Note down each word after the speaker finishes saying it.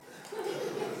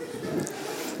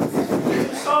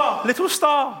Little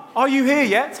Star, are you here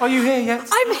yet? Are you here yet?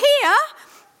 I'm here.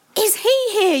 Is he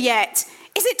here yet?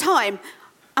 Is it time?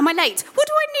 Am I late? What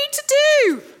do I need to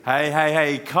do?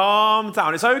 Hey, calm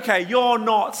down. It's okay, you're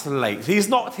not late. He's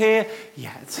not here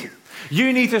yet.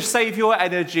 You need to save your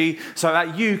energy so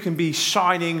that you can be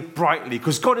shining brightly,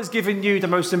 because God has given you the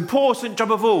most important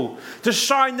job of all, to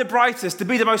shine the brightest, to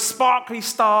be the most sparkly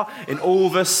star in all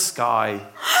the sky.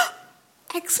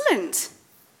 Excellent.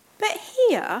 But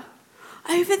here,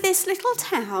 over this little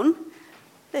town,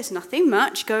 there's nothing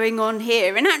much going on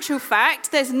here. In actual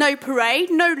fact, there's no parade,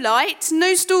 no lights,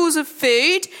 no stalls of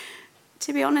food.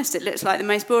 To be honest, it looks like the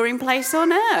most boring place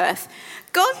on earth.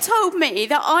 God told me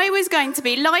that I was going to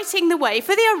be lighting the way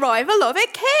for the arrival of a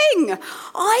king.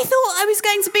 I thought I was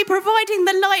going to be providing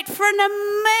the light for an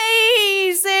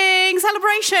amazing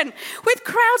celebration with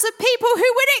crowds of people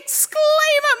who would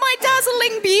exclaim at my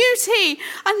dazzling beauty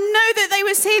and know that they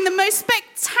were seeing the most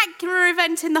spectacular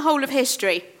event in the whole of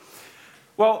history.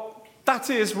 Well, that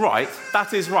is right.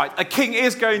 A king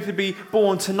is going to be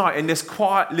born tonight in this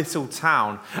quiet little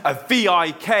town. A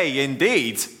VIK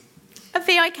indeed. A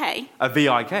VIK? A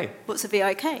VIK. What's a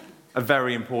VIK? A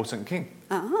very important king.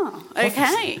 Oh,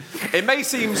 okay. It may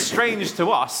seem strange to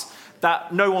us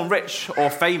that no one rich or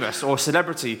famous or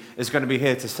celebrity is going to be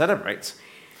here to celebrate.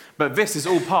 But this is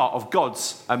all part of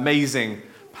God's amazing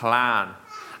plan.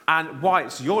 And why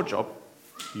it's your job,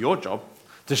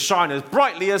 to shine as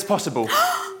brightly as possible.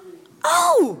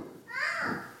 Oh!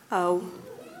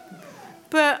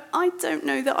 But I don't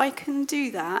know that I can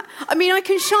do that. I mean, I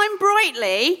can shine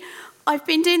brightly. I've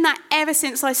been doing that ever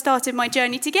since I started my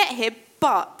journey to get here,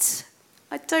 but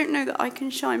I don't know that I can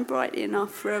shine brightly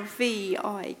enough for a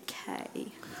VIK.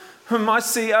 I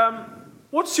see.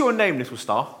 What's your name, Little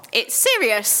Star? It's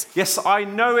Sirius. Yes, I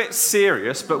know it's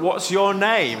Sirius, but what's your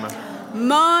name?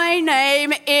 My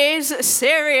name is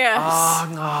Sirius.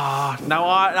 Now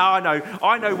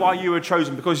I know why you were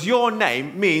chosen, because your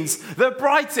name means the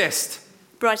brightest.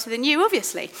 Brighter than you,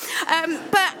 obviously.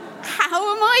 But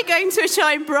how am I going to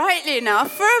shine brightly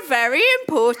enough for a very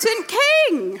important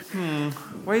king?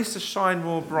 Ways to shine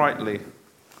more brightly.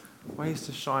 Don't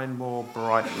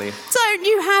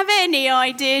you have any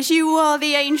ideas? You are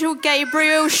the angel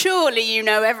Gabriel. Surely you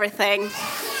know everything.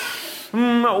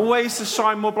 Ways to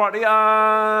shine more brightly.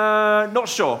 Not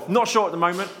sure at the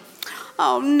moment.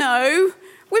 Oh no,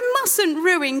 we mustn't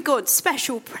ruin God's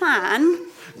special plan.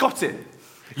 Got it.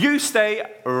 You stay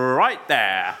right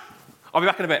there. I'll be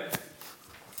back in a bit.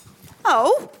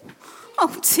 Oh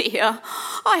dear.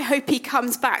 I hope he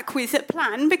comes back with a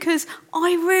plan, because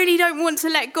I really don't want to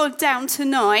let God down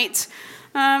tonight.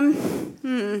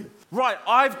 Right,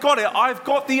 I've got it. I've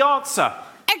got the answer.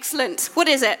 Excellent. What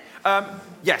is it?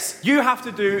 Yes, you have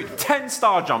to do 10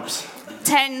 star jumps.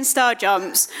 10 star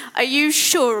jumps. Are you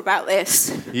sure about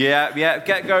this? Yeah,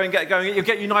 get going. It'll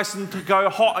get you nice and go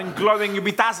hot and glowing. You'll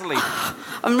be dazzling.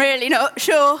 I'm really not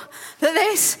sure that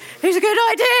this is a good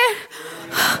idea.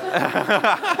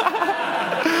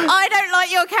 I don't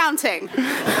like your counting.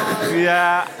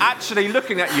 Yeah, actually,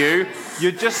 looking at you,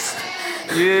 you're just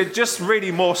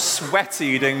really more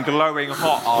sweaty than glowing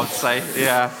hot, I'd say.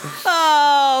 Yeah.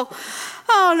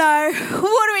 Oh no,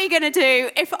 what are we going to do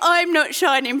if I'm not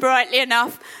shining brightly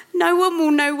enough? No one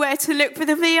will know where to look for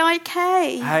the VIK.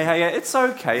 Hey, it's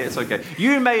okay.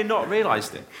 You may not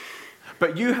realise it,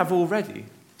 but you have already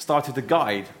started to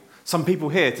guide some people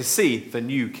here to see the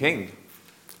new king.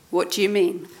 What do you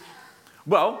mean?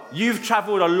 Well, you've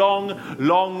travelled a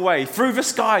long way through the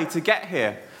sky to get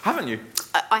here, haven't you?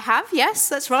 I have, yes,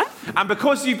 that's right. And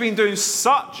because you've been doing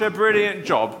such a brilliant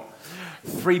job,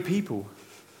 3 people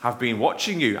have been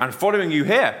watching you and following you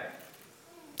here.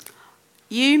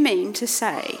 You mean to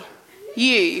say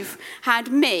you've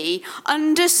had me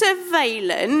under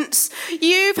surveillance?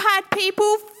 You've had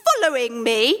people following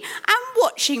me and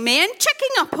watching me and checking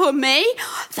up on me?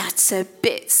 That's a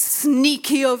bit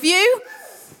sneaky of you.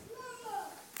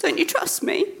 Don't you trust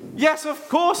me? Yes, of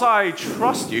course I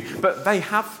trust you, but they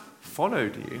have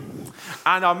followed you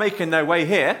and are making their way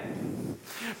here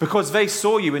because they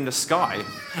saw you in the sky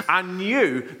and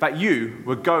knew that you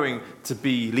were going to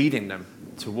be leading them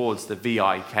towards the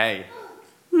VIK.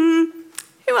 Who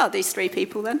are these 3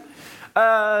 people then?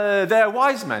 They're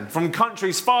wise men from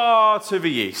countries far to the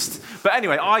east. But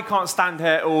anyway, I can't stand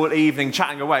here all evening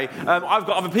chatting away. I've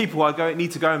got other people I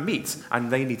need to go and meet, and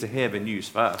they need to hear the news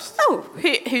first. Oh,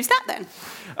 who's that then?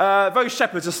 Those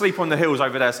shepherds asleep on the hills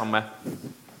over there somewhere.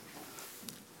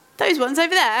 Those ones over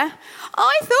there?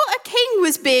 I thought a king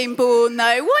was being born,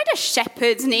 though. Why do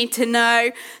shepherds need to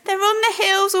know? They're on the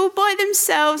hills all by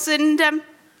themselves and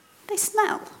they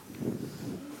smell.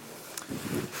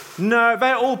 No,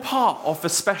 they're all part of the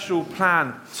special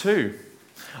plan too.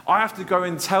 I have to go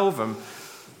and tell them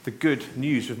the good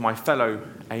news with my fellow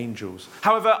angels.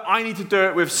 However, I need to do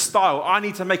it with style. I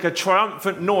need to make a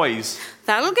triumphant noise.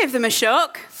 That'll give them a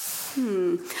shock.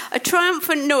 A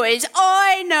triumphant noise.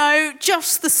 I know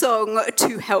just the song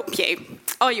to help you.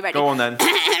 Are you ready? Go on then.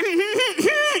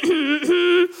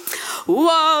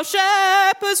 While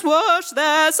shepherds wash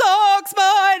their socks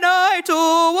by night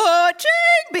or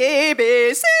watching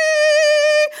BBC,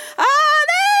 an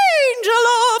angel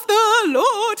of the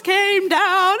Lord came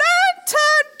down and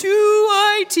turned to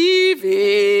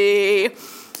ITV.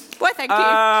 Well, thank you.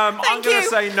 I'm going to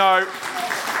say no.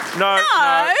 No.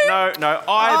 I've got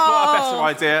a better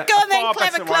idea. Go on then,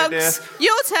 clever clugs.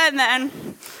 Your turn then.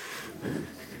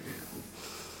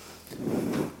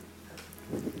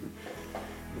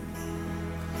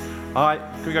 All right,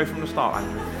 can we go from the start,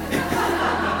 Andrew?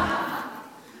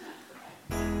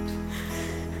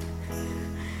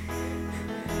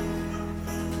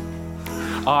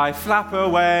 I flap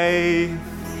away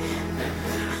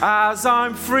as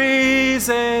I'm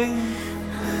freezing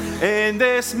in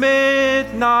this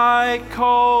midnight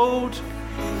cold.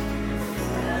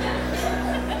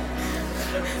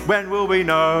 When will we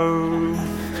know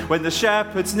when the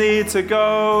shepherds need to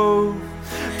go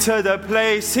to the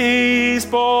place he's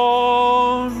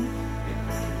born?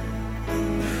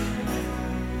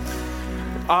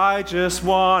 I just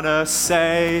wanna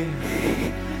say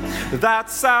that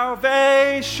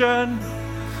salvation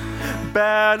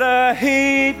better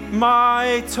heat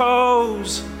my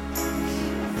toes.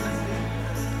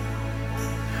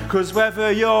 'Cause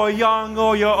whether you're young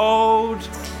or you're old,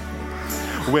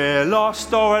 we're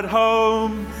lost or at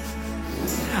home,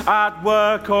 at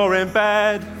work or in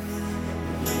bed,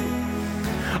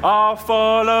 I'll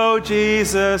follow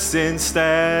Jesus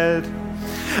instead.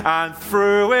 And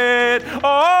through it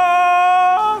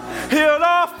all, he'll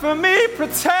offer me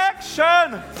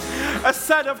protection, a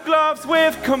set of gloves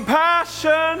with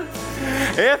compassion,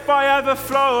 if I ever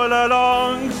float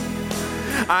along.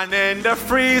 And in the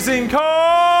freezing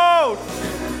cold,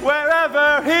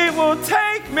 wherever he will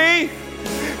take me,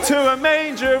 to a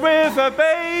manger with a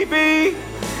baby,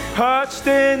 perched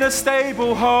in a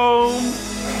stable home,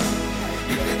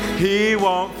 he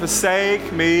won't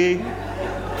forsake me.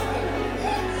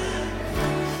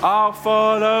 I'll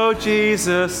follow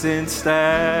Jesus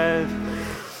instead.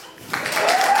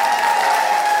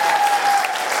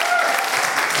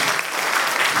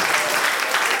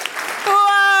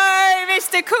 Whoa,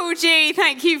 Mr. Cool G,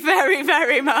 thank you very,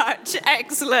 very much.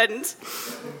 Excellent.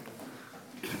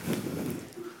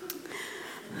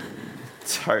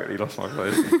 Totally lost my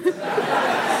place.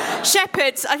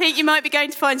 Shepherds. I think you might be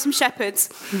going to find some shepherds.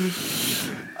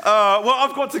 Well,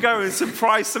 I've got to go and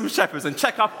surprise some shepherds and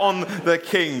check up on the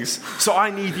kings. So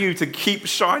I need you to keep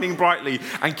shining brightly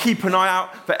and keep an eye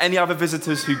out for any other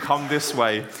visitors who come this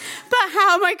way. But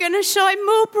how am I going to shine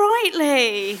more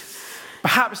brightly?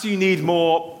 Perhaps you need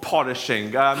more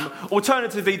polishing.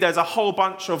 Alternatively, there's a whole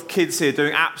bunch of kids here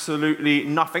doing absolutely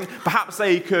nothing. Perhaps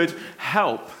they could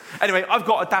help. Anyway, I've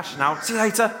got a dash now. See you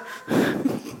later.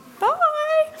 Bye.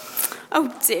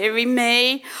 Oh, dearie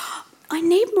me. I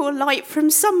need more light from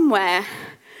somewhere.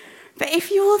 But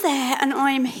if you're there and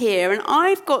I'm here and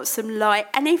I've got some light,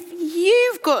 and if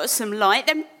you've got some light,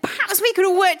 then perhaps we could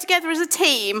all work together as a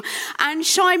team and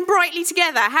shine brightly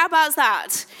together. How about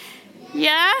that?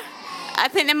 Yeah? I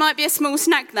think there might be a small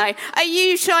snack though. Are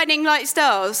you shining like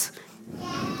stars?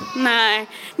 No,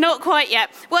 not quite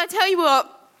yet. Well, I'll tell you what.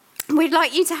 We'd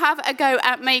like you to have a go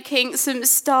at making some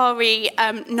starry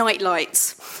night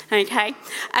lights, okay?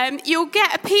 You'll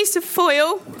get a piece of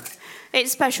foil.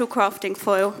 It's special crafting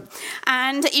foil.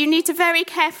 And you need to very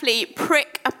carefully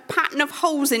prick a pattern of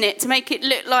holes in it to make it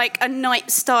look like a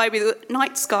night sky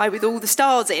with all the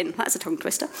stars in. That's a tongue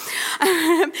twister.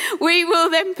 We will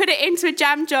then put it into a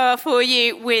jam jar for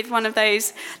you with one of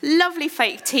those lovely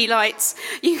fake tea lights.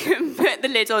 You can put the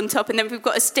lid on top, and then we've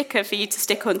got a sticker for you to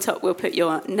stick on top. We'll put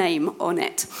your name on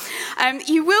it.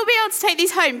 You will be able to take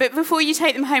these home, but before you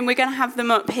take them home, we're going to have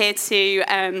them up here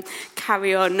to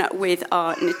carry on with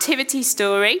our nativity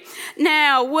story.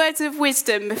 Now, words of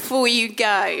wisdom before you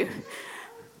go.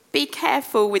 Be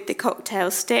careful with the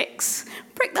cocktail sticks.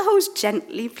 Prick the holes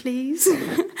gently, please.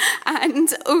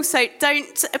 And also,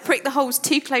 don't prick the holes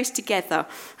too close together.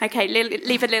 Okay,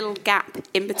 leave a little gap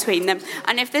in between them.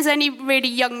 And if there's any really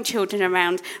young children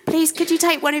around, please could you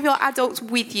take one of your adults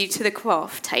with you to the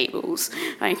craft tables?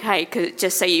 Okay,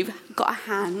 just so you've got a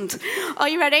hand. Are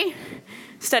you ready?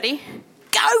 Steady.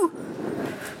 Go!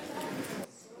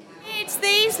 Kids,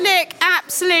 these look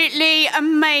absolutely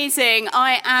amazing.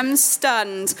 I am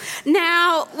stunned.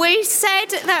 Now, we said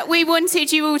that we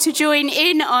wanted you all to join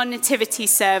in our nativity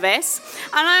service,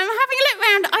 and I'm having a look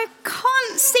round. I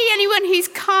can't see anyone who's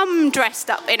come dressed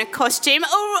up in a costume.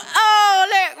 Oh,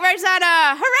 look,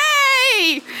 Rosanna!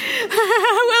 Hooray!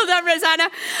 Well done, Rosanna.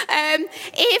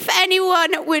 If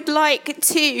anyone would like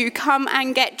to come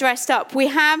and get dressed up, we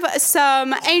have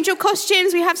some angel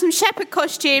costumes, we have some shepherd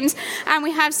costumes, and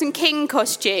we have some king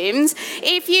costumes.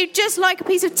 If you'd just like a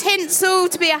piece of tinsel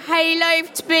to be a halo,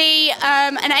 to be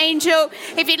an angel,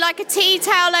 if you'd like a tea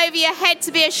towel over your head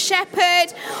to be a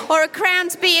shepherd, or a crown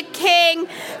to be a king,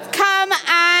 come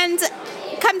down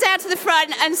to the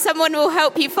front and someone will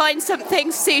help you find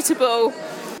something suitable.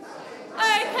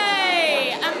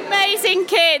 Okay, amazing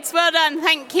kids, well done,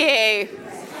 thank you.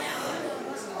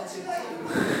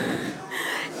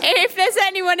 If there's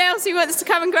anyone else who wants to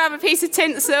come and grab a piece of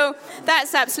tinsel,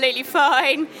 that's absolutely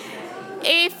fine.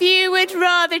 If you would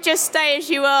rather just stay as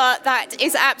you are, that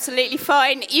is absolutely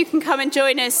fine. You can come and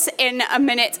join us in a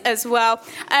minute as well.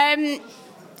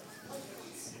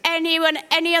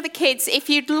 Any other kids, if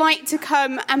you'd like to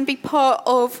come and be part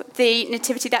of the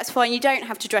nativity, that's fine. You don't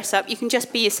have to dress up. You can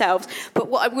just be yourselves. But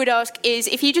what I would ask is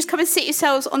if you just come and sit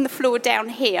yourselves on the floor down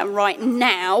here right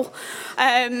now,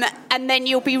 and then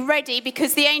you'll be ready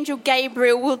because the angel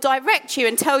Gabriel will direct you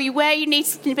and tell you where you need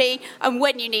to be and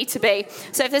when you need to be.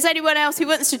 So if there's anyone else who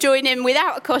wants to join in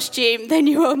without a costume, then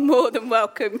you are more than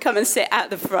welcome. Come and sit at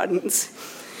the front.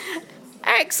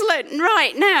 Excellent.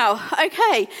 Right, now,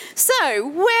 okay, so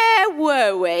where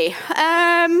were we?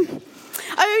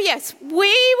 Oh, yes,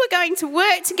 we were going to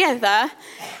work together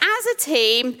as a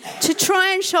team to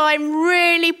try and shine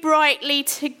really brightly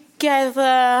together.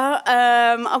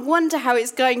 I wonder how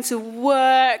it's going to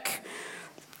work.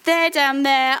 They're down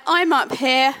there, I'm up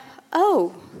here.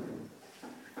 Oh,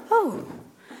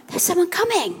 there's someone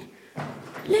coming.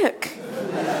 Look.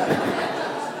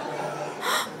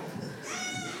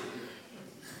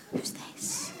 Who's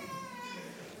this?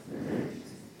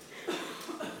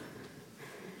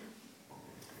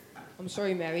 I'm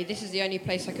sorry, Mary. This is the only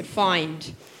place I could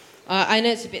find. I know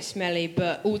it's a bit smelly,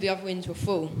 but all the other inns were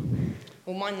full.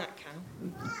 Well, mind that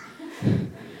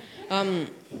cow.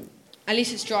 At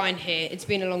least it's dry in here. It's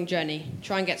been a long journey.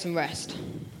 Try and get some rest.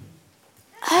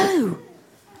 Oh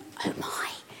my.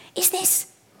 Is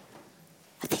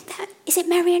it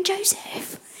Mary and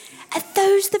Joseph? Are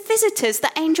those the visitors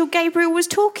that Angel Gabriel was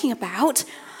talking about?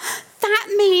 That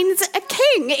means a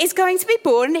king is going to be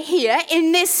born here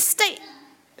in this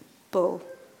stable.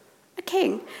 A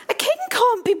king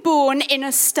can't be born in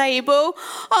a stable.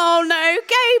 Oh no,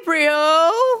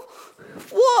 Gabriel.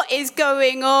 What is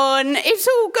going on? It's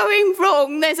all going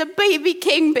wrong. There's a baby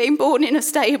king being born in a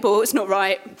stable. It's not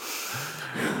right.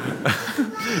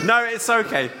 No, it's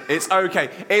okay. It's okay.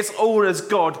 It's all as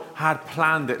God had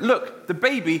planned it. Look, the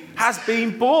baby has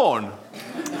been born.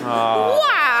 Oh.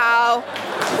 Wow.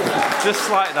 Just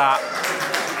like that.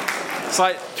 It's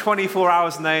like 24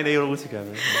 hours in A&E all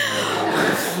together.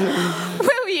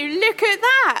 Will you look at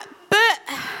that? But,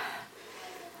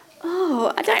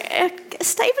 a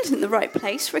stable isn't the right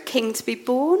place for a king to be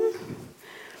born.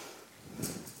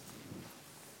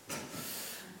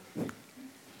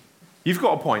 You've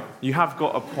got a point. You have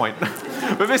got a point.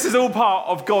 But this is all part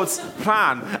of God's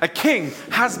plan. A king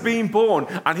has been born,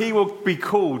 and he will be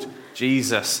called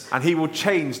Jesus, and he will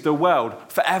change the world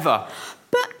forever.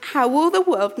 But how will the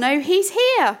world know he's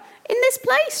here, in this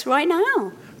place right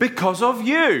now? Because of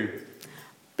you.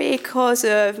 Because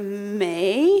of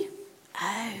me?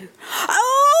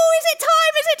 Oh, is it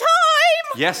time? Is it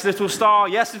time? Yes, little star.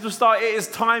 Yes, little star. It is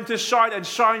time to shine, and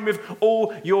shine with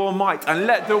all your might, and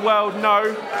let the world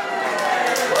know.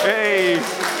 Hey.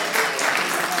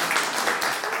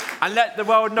 And let the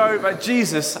world know that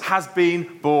Jesus has been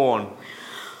born.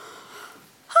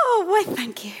 Oh, why,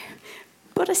 thank you.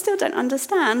 But I still don't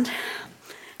understand.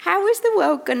 How is the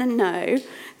world going to know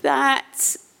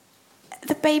that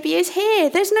the baby is here?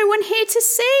 There's no one here to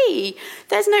see.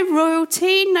 There's no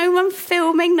royalty, no one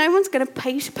filming. No one's going to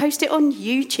post it on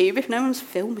YouTube if no one's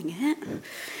filming it.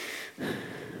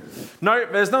 No,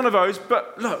 there's none of those.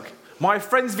 But look, my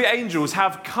friends the angels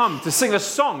have come to sing a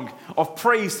song of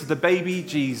praise to the baby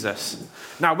Jesus.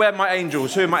 Now, where are my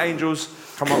angels? Who are my angels?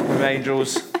 Come on, with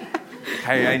angels.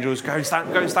 Hey, angels, go and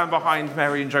stand behind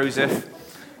Mary and Joseph.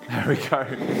 There we go.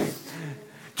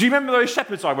 Do you remember those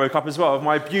shepherds I woke up as well, of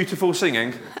my beautiful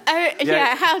singing? Oh,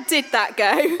 yeah, how did that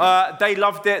go? They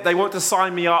loved it. They want to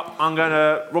sign me up.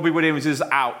 Robbie Williams is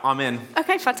out. I'm in.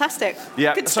 Okay, fantastic.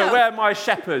 Yeah, Good so stuff. where are my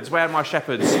shepherds? Where are my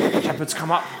shepherds? Shepherds,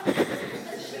 come up.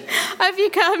 Have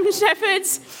you come,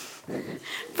 shepherds?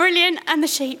 Brilliant. And the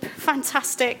sheep.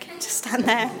 Fantastic. Just stand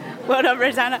there. Well done,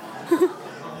 Rosanna.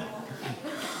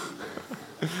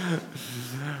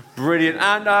 Brilliant.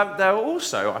 And there were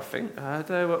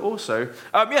also,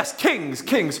 yes,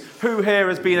 kings. Who here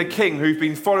has been a king who's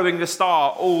been following the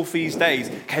star all these days?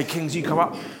 Okay, kings, you come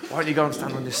up. Why don't you go and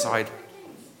stand on this side?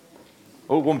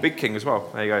 Oh, one big king as well.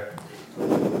 There you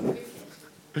go.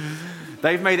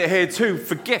 They've made it here too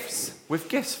for gifts, with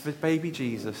gifts for baby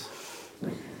Jesus.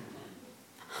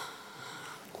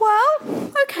 Well,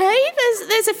 okay,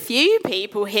 there's a few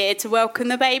people here to welcome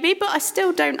the baby, but I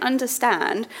still don't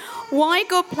understand why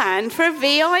God planned for a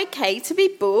VIK to be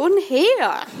born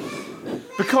here.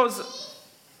 Because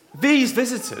these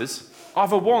visitors are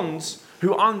the ones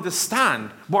who understand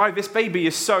why this baby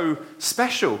is so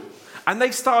special. And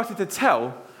they started to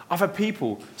tell other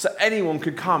people so anyone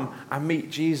could come and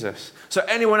meet Jesus. So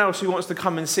anyone else who wants to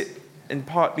come and sit and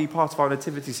be part of our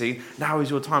nativity scene, now is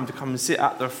your time to come and sit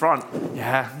at the front.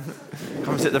 Yeah,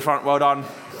 come and sit at the front. Well done.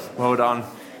 Well done.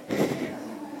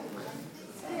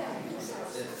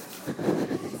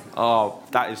 Oh,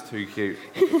 that is too cute.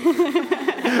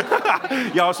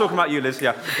 Yeah, I was talking about you, Liz.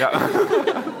 Yeah.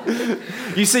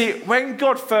 You see, when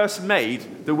God first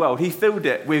made the world, he filled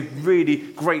it with really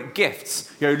great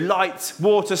gifts. Light,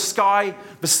 water, sky,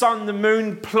 the sun, the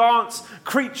moon, plants,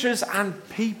 creatures, and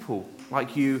people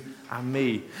like you and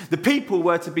me. The people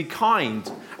were to be kind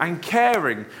and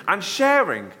caring and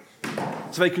sharing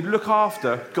so they could look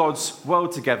after God's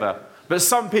world together. But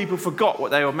some people forgot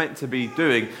what they were meant to be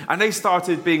doing, and they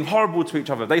started being horrible to each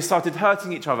other. They started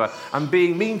hurting each other and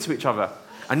being mean to each other.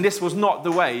 And this was not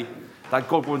the way that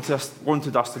God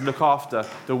wanted us to look after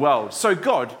the world. So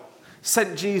God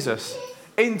sent Jesus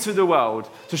into the world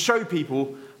to show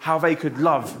people how they could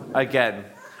love again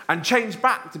and change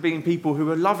back to being people who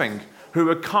were loving, who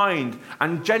were kind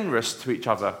and generous to each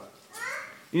other.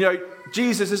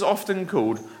 Jesus is often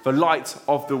called the light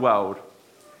of the world.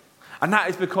 And that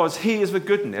is because he is the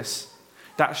goodness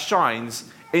that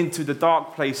shines into the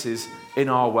dark places in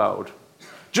our world.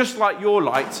 Just like your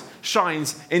light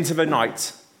shines into the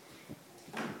night.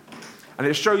 And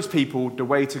it shows people the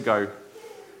way to go.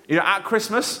 At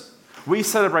Christmas, we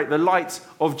celebrate the light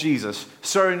of Jesus,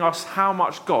 showing us how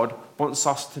much God wants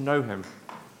us to know him.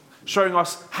 Showing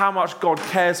us how much God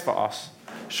cares for us.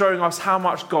 Showing us how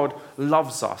much God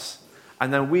loves us.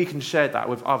 And then we can share that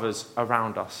with others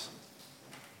around us.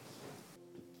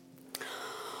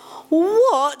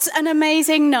 What an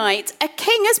amazing night. A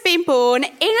king has been born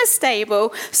in a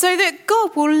stable so that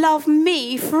God will love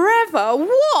me forever.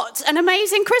 What an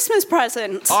amazing Christmas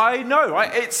present. I know,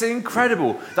 right? It's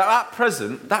incredible that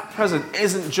present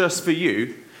isn't just for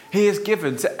you. He is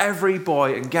given to every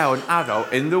boy and girl and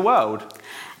adult in the world.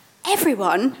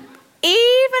 Everyone?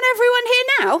 Even everyone here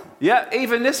now? Yeah,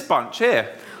 even this bunch here.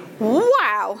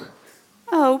 Wow.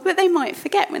 Oh, but they might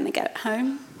forget when they get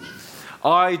home.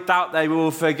 I doubt they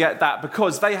will forget that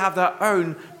because they have their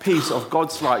own piece of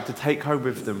God's light to take home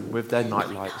with them with their night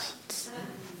lights.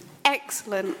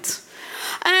 Excellent.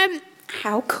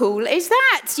 How cool is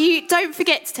that? You don't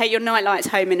forget to take your night lights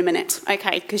home in a minute,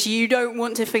 okay? Because you don't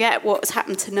want to forget what's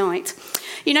happened tonight.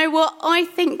 You know what? I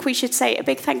think we should say a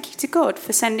big thank you to God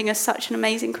for sending us such an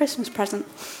amazing Christmas present.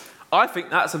 I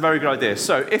think that's a very good idea.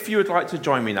 So if you would like to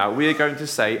join me now, we are going to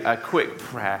say a quick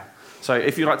prayer. So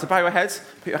if you'd like to bow your heads,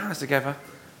 put your hands together,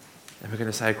 and we're going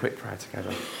to say a quick prayer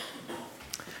together.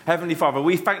 Heavenly Father,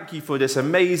 we thank you for this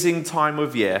amazing time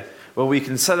of year where we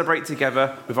can celebrate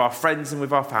together with our friends and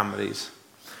with our families.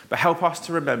 But help us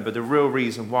to remember the real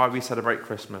reason why we celebrate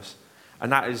Christmas,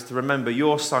 and that is to remember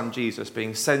your Son Jesus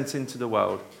being sent into the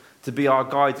world to be our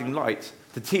guiding light,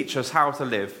 to teach us how to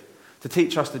live, to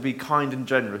teach us to be kind and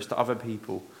generous to other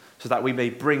people, so that we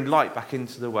may bring light back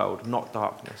into the world, not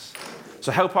darkness.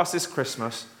 So help us this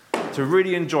Christmas to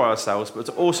really enjoy ourselves, but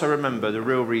to also remember the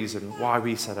real reason why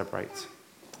we celebrate.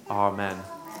 Amen.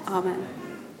 Amen.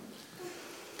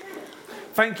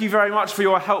 Thank you very much for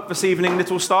your help this evening,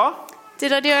 little star.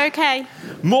 Did I do okay?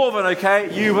 More than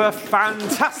okay. You were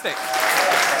fantastic.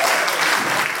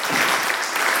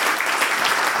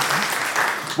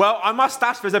 Well, I must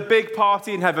ask, there's a big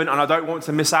party in heaven, and I don't want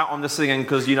to miss out on the singing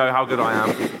because you know how good I am.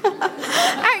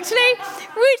 Actually,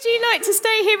 would you like to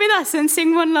stay here with us and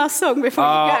sing one last song before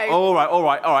you go? All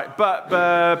right.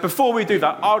 But before we do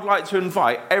that, I would like to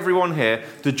invite everyone here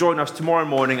to join us tomorrow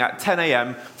morning at 10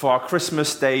 a.m. for our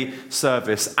Christmas Day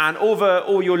service. And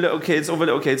all your little kids,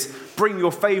 bring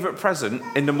your favourite present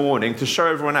in the morning to show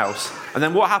everyone else. And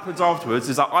then what happens afterwards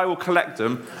is that I will collect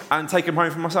them and take them home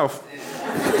for myself.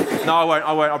 No,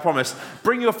 I won't, I promise.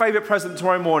 Bring your favourite present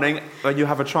tomorrow morning and you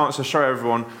have a chance to show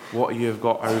everyone what you've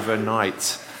got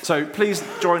overnight. So please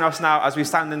join us now as we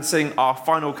stand and sing our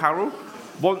final carol,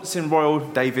 Once in Royal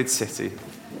David City.